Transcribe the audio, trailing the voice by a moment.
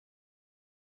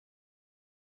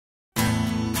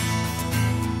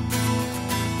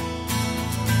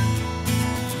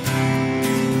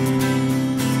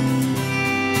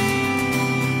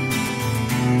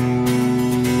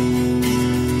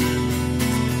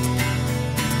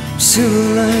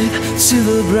Silver light,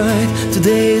 silver bright,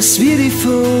 today is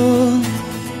beautiful.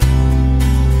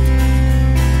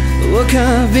 Woke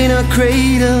up in a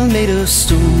cradle made of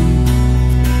stone,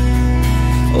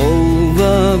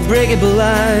 over breakable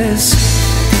ice.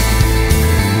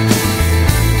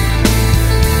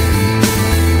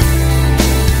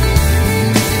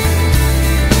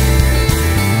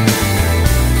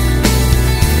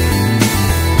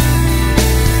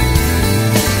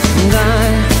 And I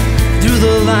drew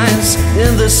the lines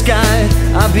in the sky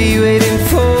I'll be waiting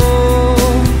for.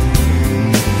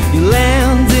 You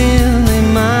landing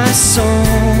in my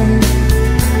song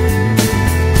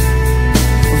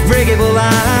of breakable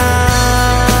eyes.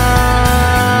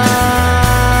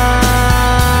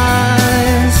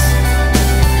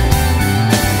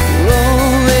 You'll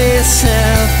always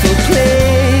have a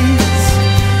place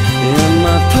in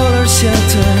my polar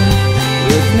shelter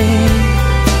with me.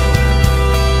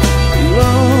 You'll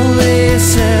always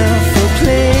have a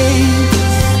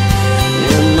place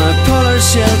in my polar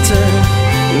shelter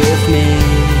with me.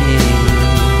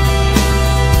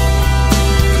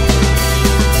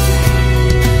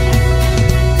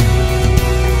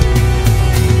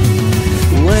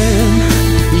 When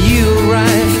you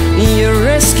arrive in your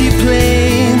rescue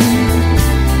plane,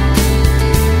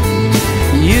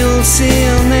 you'll see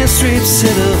an airstrip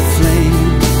set aflame.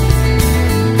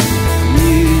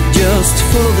 You just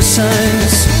follow the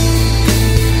signs.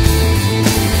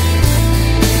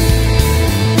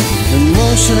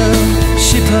 Emotional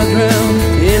ship aground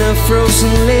in a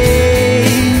frozen lake.